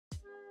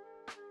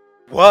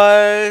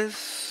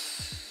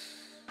Was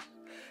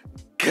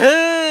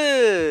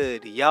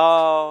good,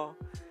 y'all.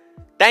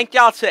 Thank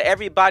y'all to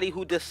everybody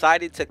who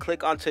decided to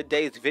click on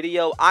today's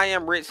video. I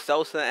am Rich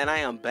Sosa and I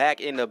am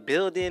back in the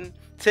building.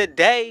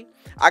 Today,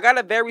 I got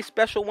a very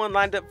special one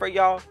lined up for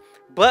y'all.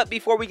 But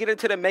before we get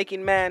into the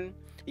making, man,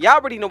 y'all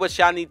already know what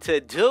y'all need to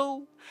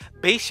do.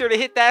 Be sure to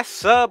hit that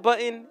sub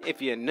button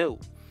if you're new.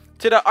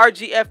 To the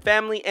RGF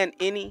family and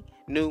any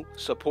new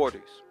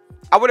supporters,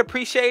 I would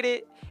appreciate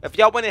it if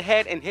y'all went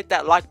ahead and hit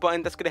that like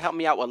button. That's going to help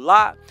me out a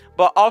lot.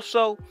 But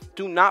also,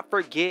 do not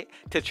forget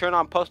to turn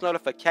on post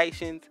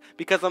notifications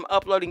because I'm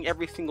uploading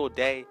every single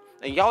day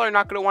and y'all are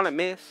not going to want to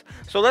miss.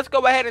 So let's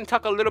go ahead and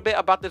talk a little bit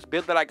about this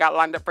build that I got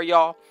lined up for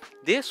y'all.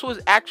 This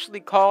was actually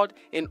called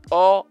an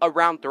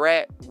all-around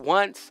threat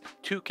once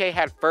 2K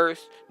had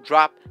first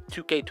dropped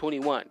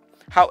 2K21.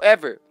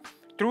 However,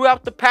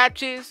 throughout the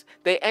patches,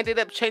 they ended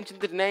up changing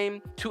the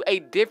name to a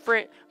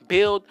different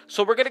build.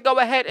 So we're going to go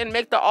ahead and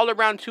make the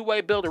all-around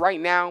two-way build right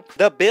now.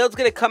 The build's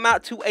going to come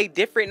out to a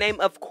different name,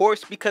 of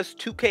course, because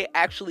 2K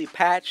actually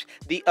patched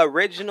the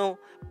original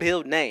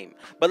build name.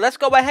 But let's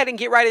go ahead and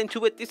get right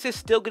into it. This is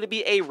still going to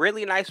be a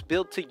really nice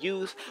build to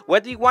use,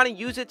 whether you want to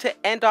use it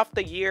to end off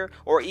the year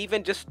or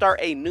even just start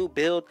a new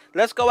build.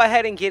 Let's go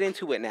ahead and get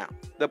into it now.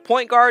 The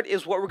point guard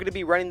is what we're going to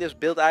be running this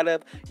build out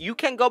of. You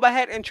can go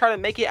ahead and try to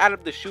make it out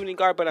of the shooting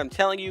guard, but I'm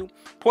telling you,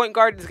 point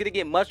guard is going to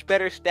get much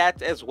better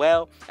stats as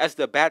well as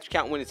the badge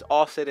count when it's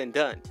all said and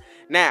done.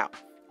 Now,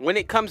 when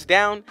it comes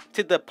down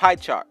to the pie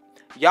chart,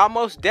 y'all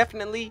most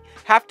definitely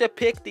have to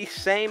pick the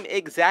same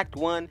exact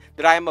one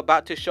that I am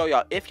about to show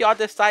y'all. If y'all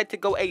decide to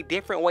go a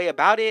different way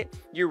about it,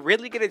 you're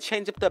really going to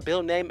change up the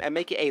build name and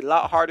make it a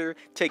lot harder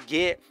to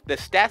get the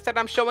stats that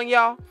I'm showing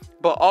y'all,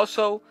 but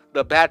also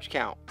the badge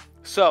count.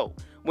 So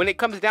when it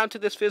comes down to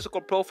this physical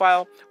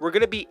profile, we're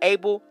going to be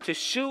able to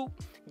shoot,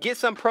 get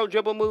some pro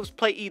dribble moves,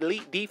 play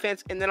elite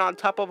defense, and then on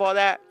top of all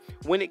that,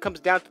 when it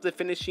comes down to the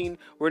finishing,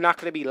 we're not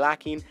going to be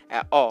lacking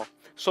at all.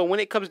 So when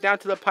it comes down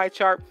to the pie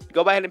chart,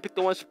 go ahead and pick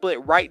the one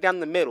split right down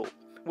the middle.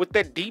 With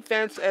the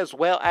defense as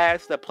well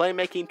as the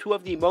playmaking, two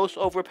of the most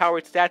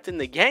overpowered stats in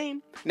the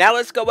game. Now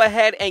let's go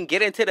ahead and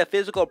get into the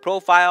physical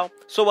profile.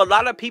 So a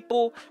lot of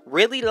people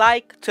really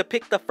like to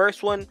pick the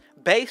first one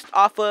based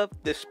off of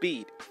the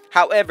speed.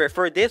 However,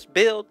 for this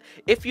build,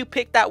 if you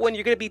pick that one,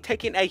 you're going to be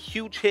taking a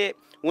huge hit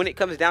when it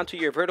comes down to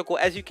your vertical.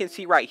 As you can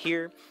see right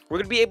here, we're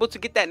going to be able to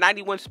get that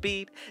 91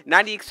 speed,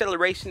 90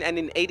 acceleration, and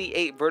an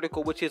 88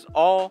 vertical, which is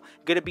all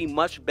going to be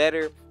much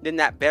better than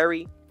that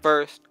very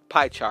first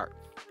pie chart.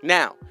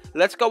 Now,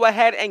 let's go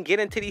ahead and get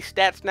into these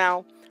stats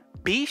now.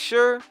 Be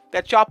sure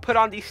that y'all put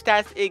on these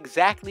stats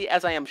exactly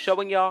as I am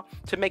showing y'all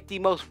to make the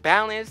most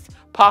balanced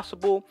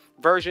possible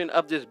version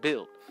of this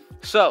build.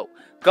 So,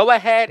 go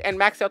ahead and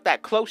max out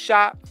that close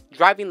shot,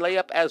 driving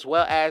layup, as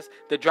well as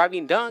the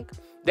driving dunk.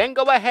 Then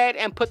go ahead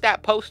and put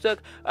that post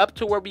hook up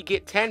to where we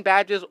get 10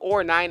 badges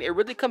or 9. It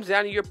really comes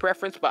down to your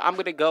preference, but I'm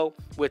going to go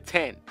with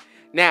 10.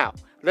 Now,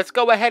 let's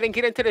go ahead and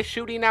get into the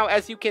shooting now.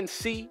 As you can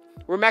see,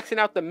 we're maxing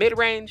out the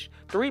mid-range,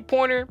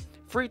 three-pointer,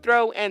 free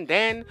throw, and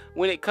then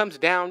when it comes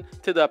down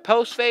to the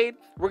post fade,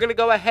 we're going to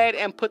go ahead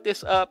and put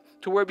this up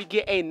to where we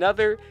get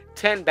another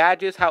 10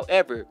 badges.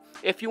 However,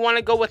 if you want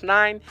to go with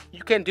 9,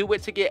 you can do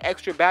it to get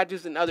extra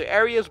badges in other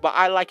areas, but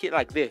I like it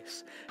like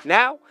this.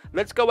 Now,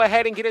 let's go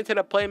ahead and get into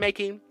the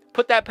playmaking.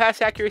 Put that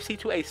pass accuracy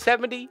to a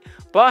 70.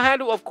 Ball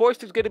handle, of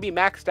course, is going to be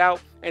maxed out.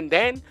 And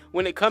then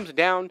when it comes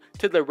down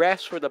to the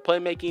rest for the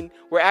playmaking,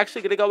 we're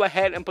actually going to go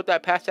ahead and put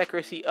that pass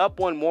accuracy up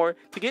one more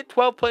to get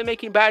 12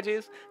 playmaking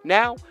badges.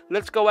 Now,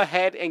 let's go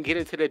ahead and get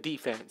into the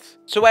defense.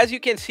 So as you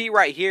can see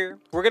right here,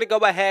 we're going to go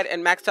ahead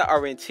and max out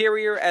our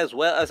interior as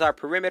well as our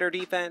perimeter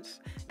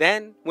defense.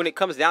 Then, when it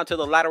comes down to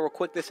the lateral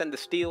quickness and the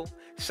steal,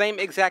 same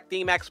exact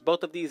thing, max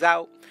both of these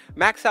out.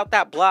 Max out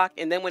that block,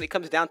 and then when it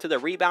comes down to the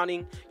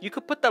rebounding, you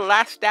could put the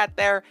last stat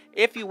there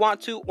if you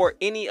want to, or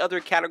any other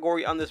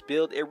category on this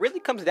build. It really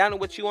comes down to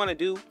what you want to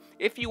do.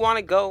 If you want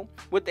to go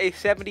with a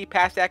 70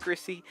 pass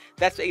accuracy,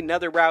 that's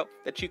another route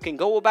that you can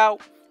go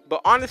about.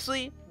 But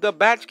honestly, the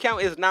badge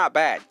count is not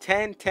bad.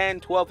 10,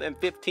 10, 12, and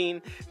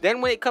 15.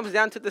 Then when it comes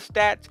down to the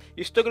stats,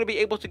 you're still going to be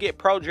able to get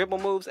pro dribble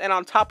moves. And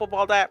on top of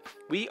all that,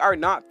 we are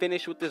not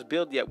finished with this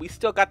build yet. We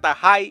still got the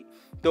height,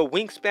 the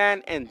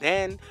wingspan, and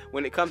then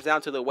when it comes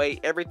down to the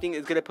weight, everything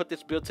is going to put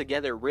this build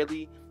together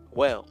really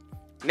well.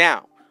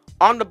 Now,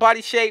 on the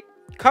body shape,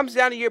 comes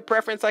down to your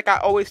preference like I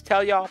always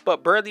tell y'all,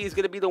 but Burley is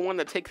going to be the one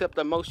that takes up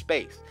the most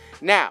space.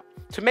 Now,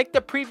 to make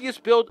the previous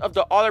build of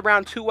the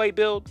all-around two-way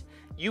build,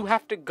 you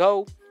have to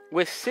go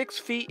with 6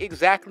 feet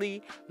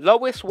exactly,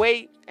 lowest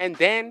weight, and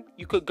then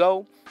you could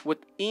go with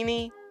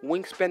any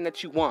wingspan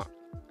that you want.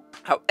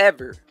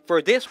 However,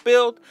 for this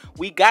build,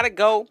 we got to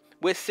go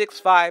with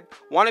 6'5".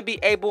 Want to be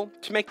able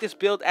to make this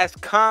build as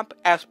comp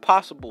as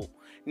possible.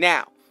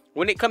 Now,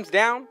 when it comes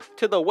down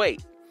to the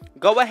weight,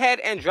 go ahead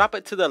and drop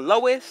it to the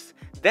lowest.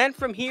 Then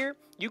from here,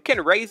 you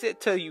can raise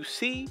it till you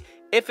see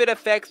if it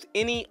affects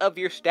any of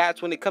your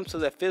stats when it comes to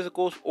the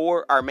physicals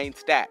or our main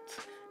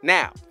stats.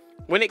 Now,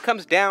 when it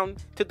comes down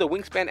to the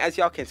wingspan, as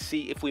y'all can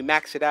see, if we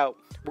max it out,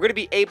 we're going to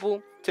be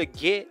able to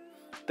get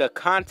the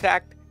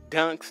contact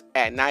dunks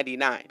at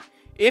 99.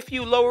 If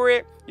you lower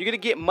it, you're going to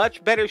get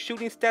much better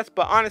shooting stats,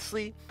 but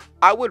honestly,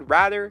 I would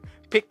rather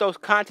pick those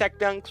contact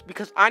dunks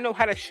because I know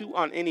how to shoot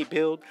on any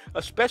build,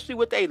 especially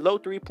with a low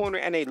three-pointer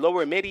and a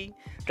lower midi.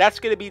 That's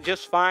going to be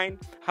just fine.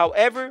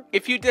 However,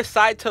 if you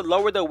decide to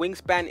lower the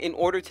wingspan in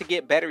order to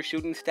get better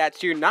shooting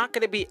stats, you're not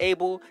going to be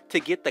able to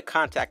get the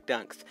contact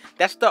dunks.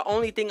 That's the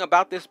only thing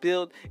about this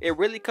build. It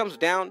really comes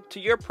down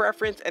to your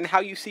preference and how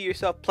you see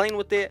yourself playing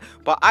with it,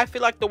 but I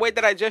feel like the way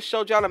that I just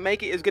showed y'all to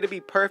make it is going to be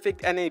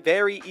perfect and a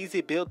very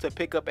easy build to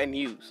pick up and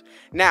use.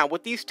 Now,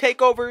 with these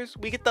takeovers,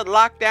 we get the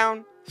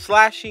lockdown,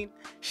 slashing,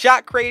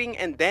 shot creating,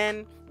 and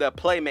then the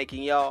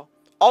playmaking, y'all.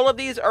 All of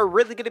these are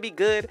really going to be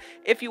good.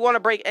 If you want to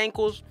break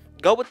ankles,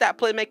 go with that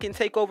playmaking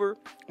takeover.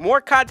 More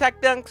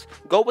contact dunks,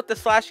 go with the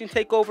slashing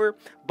takeover.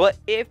 But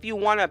if you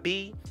want to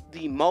be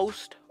the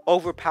most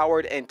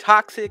overpowered and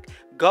toxic,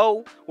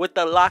 go with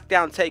the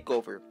lockdown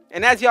takeover.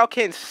 And as y'all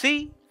can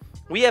see,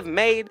 we have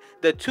made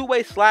the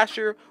two-way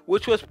slasher,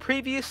 which was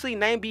previously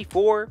named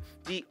before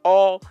the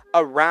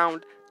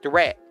all-around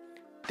threat.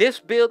 This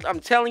build,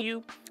 I'm telling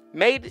you,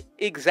 made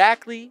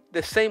exactly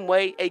the same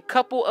way, a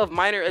couple of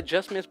minor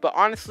adjustments, but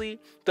honestly,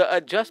 the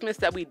adjustments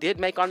that we did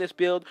make on this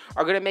build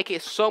are going to make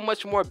it so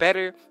much more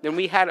better than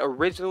we had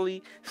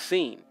originally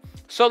seen.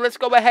 So let's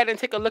go ahead and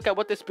take a look at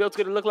what this build's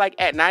going to look like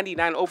at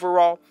 99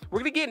 overall. We're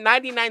going to get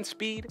 99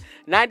 speed,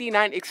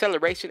 99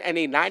 acceleration, and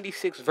a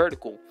 96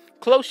 vertical.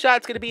 Close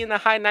shot's going to be in the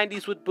high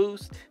 90s with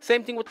boost.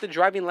 Same thing with the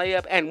driving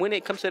layup, and when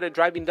it comes to the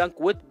driving dunk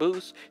with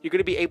boost, you're going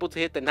to be able to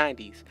hit the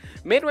 90s.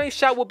 Mid-range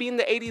shot will be in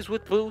the 80s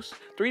with boost.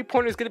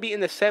 Three-pointer is going to be in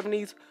the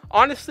 70s.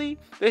 Honestly,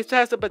 this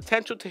has the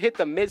potential to hit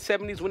the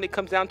mid-70s when it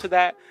comes down to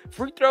that.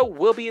 Free throw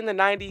will be in the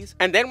 90s.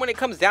 And then when it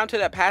comes down to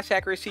the pass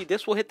accuracy,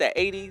 this will hit the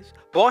 80s.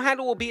 Ball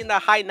handle will be in the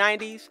high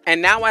 90s.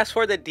 And now as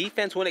for the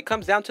defense, when it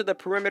comes down to the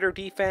perimeter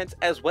defense,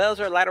 as well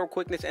as our lateral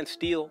quickness and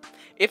steal,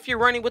 if you're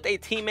running with a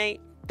teammate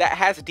that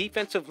has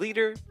defensive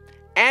leader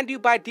and you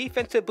buy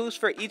defensive boost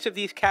for each of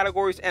these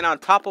categories, and on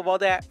top of all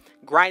that,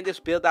 grind this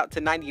build out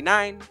to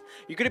 99,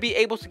 you're going to be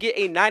able to get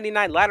a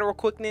 99 lateral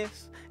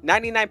quickness,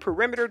 99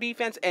 perimeter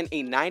defense, and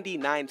a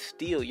 99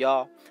 steal,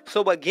 y'all.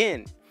 So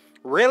again,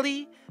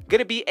 really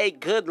gonna be a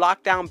good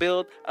lockdown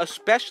build,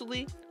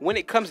 especially when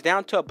it comes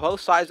down to both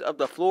sides of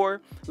the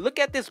floor. Look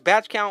at this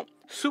badge count,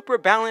 super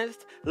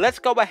balanced. Let's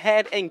go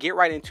ahead and get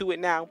right into it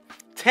now.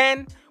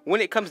 10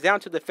 when it comes down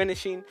to the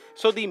finishing.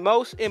 So the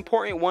most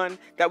important one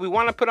that we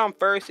want to put on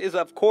first is,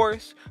 of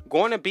course,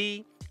 going to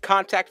be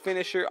contact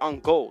finisher on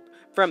gold.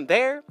 From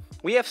there,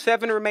 we have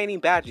 7 remaining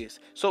badges.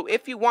 So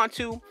if you want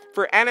to,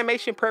 for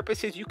animation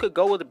purposes, you could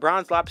go with the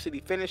bronze lob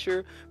city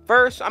finisher.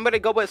 First, I'm going to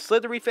go with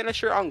slithery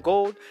finisher on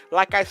gold.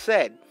 Like I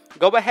said,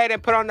 go ahead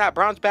and put on that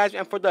bronze badge.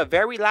 And for the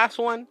very last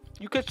one,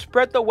 you could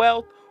spread the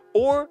wealth,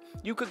 or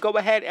you could go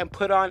ahead and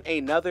put on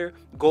another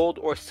gold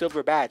or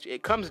silver badge.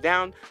 It comes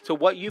down to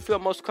what you feel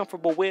most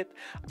comfortable with.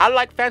 I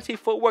like fancy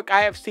footwork. I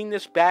have seen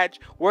this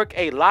badge work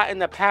a lot in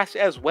the past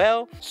as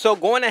well. So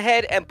going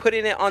ahead and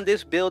putting it on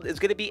this build is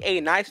going to be a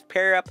nice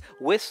pair up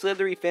with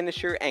slithery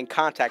finisher and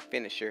contact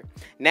finisher.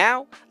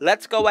 Now,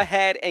 let's go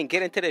ahead and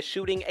get into the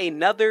shooting.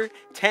 Another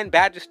 10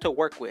 badges to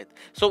work with.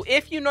 So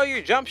if you know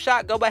your jump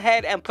shot, go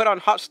ahead and put on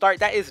hot start.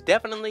 That is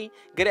definitely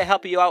going to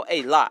help you out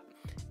a lot.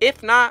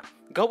 If not,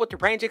 go with the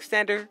range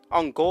extender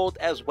on gold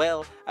as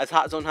well as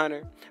hot zone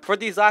hunter. For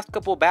these last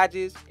couple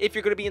badges, if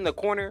you're going to be in the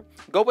corner,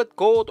 go with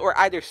gold or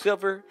either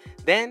silver.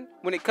 Then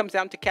when it comes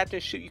down to catch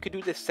and shoot, you could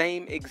do the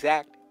same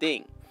exact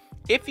thing.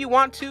 If you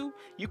want to,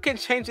 you can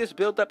change this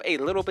build up a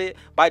little bit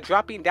by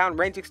dropping down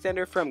range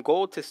extender from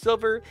gold to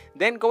silver,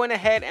 then going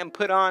ahead and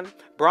put on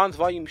bronze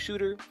volume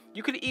shooter.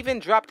 You could even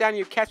drop down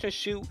your catch and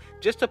shoot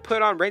just to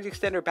put on range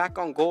extender back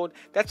on gold.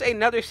 That's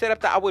another setup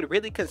that I would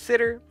really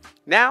consider.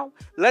 Now,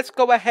 let's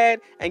go ahead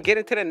and get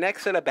into the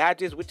next set of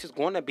badges, which is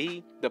going to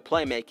be the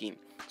playmaking.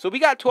 So we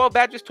got 12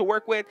 badges to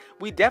work with.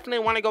 We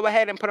definitely want to go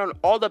ahead and put on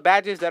all the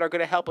badges that are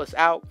going to help us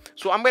out.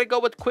 So I'm going to go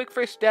with quick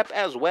first step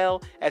as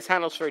well as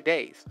handles for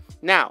days.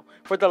 Now,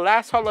 for the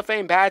last Hall of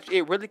Fame badge,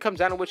 it really comes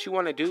down to what you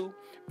want to do.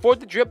 For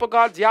the dribble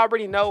gods, you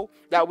already know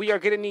that we are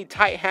going to need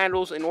tight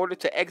handles in order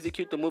to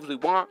execute the moves we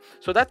want.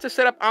 So that's the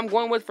setup I'm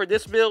going with for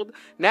this build.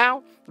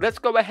 Now, let's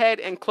go ahead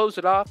and close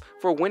it off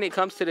for when it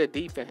comes to the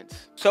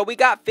defense. So we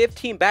got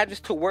 15 badges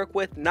to work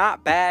with.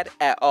 Not bad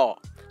at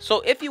all.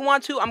 So if you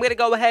want to, I'm going to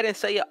go ahead and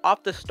say it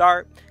off the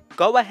start.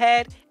 Go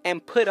ahead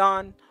and put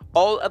on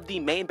all of the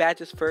main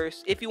badges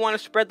first. If you want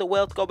to spread the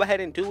wealth, go ahead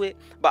and do it.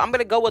 But I'm going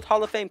to go with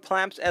Hall of Fame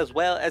clamps as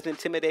well as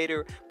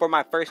Intimidator for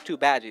my first 2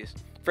 badges.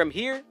 From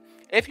here,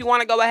 if you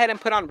want to go ahead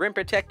and put on Rim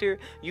Protector,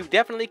 you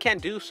definitely can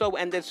do so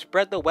and then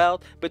spread the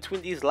wealth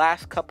between these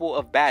last couple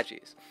of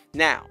badges.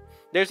 Now,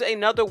 there's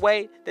another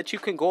way that you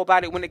can go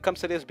about it when it comes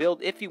to this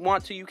build. If you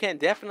want to, you can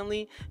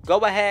definitely go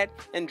ahead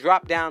and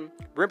drop down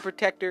Rim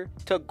Protector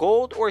to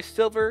gold or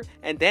silver,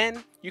 and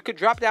then you could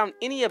drop down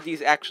any of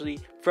these actually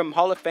from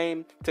Hall of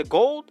Fame to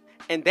gold,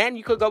 and then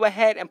you could go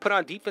ahead and put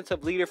on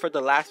Defensive Leader for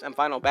the last and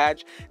final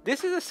badge.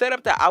 This is a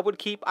setup that I would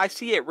keep. I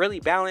see it really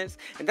balanced,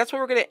 and that's what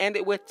we're going to end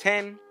it with.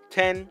 10,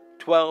 10,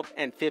 12,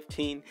 and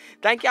 15.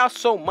 Thank y'all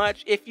so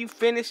much. If you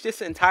finish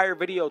this entire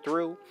video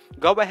through,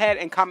 go ahead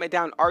and comment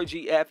down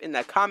RGF in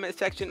the comment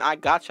section. I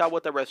got y'all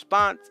with a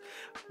response.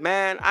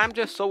 Man, I'm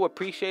just so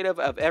appreciative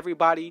of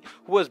everybody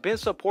who has been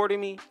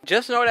supporting me.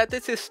 Just know that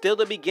this is still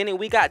the beginning.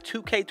 We got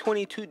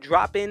 2K22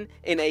 dropping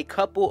in a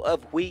couple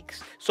of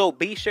weeks, so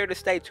be sure to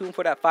stay tuned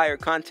for that fire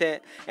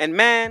content. And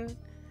man,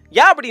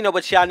 y'all already know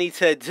what y'all need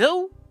to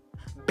do.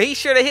 Be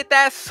sure to hit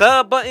that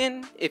sub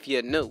button if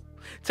you're new.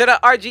 To the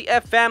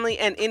RGF family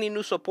and any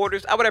new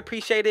supporters, I would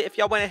appreciate it if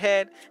y'all went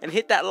ahead and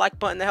hit that like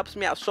button. That helps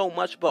me out so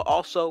much. But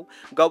also,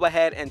 go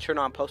ahead and turn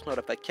on post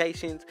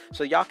notifications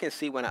so y'all can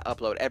see when I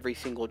upload every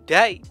single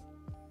day.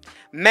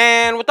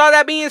 Man, with all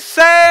that being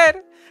said,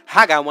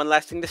 I got one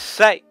last thing to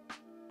say.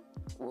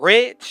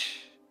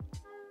 Rich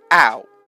out.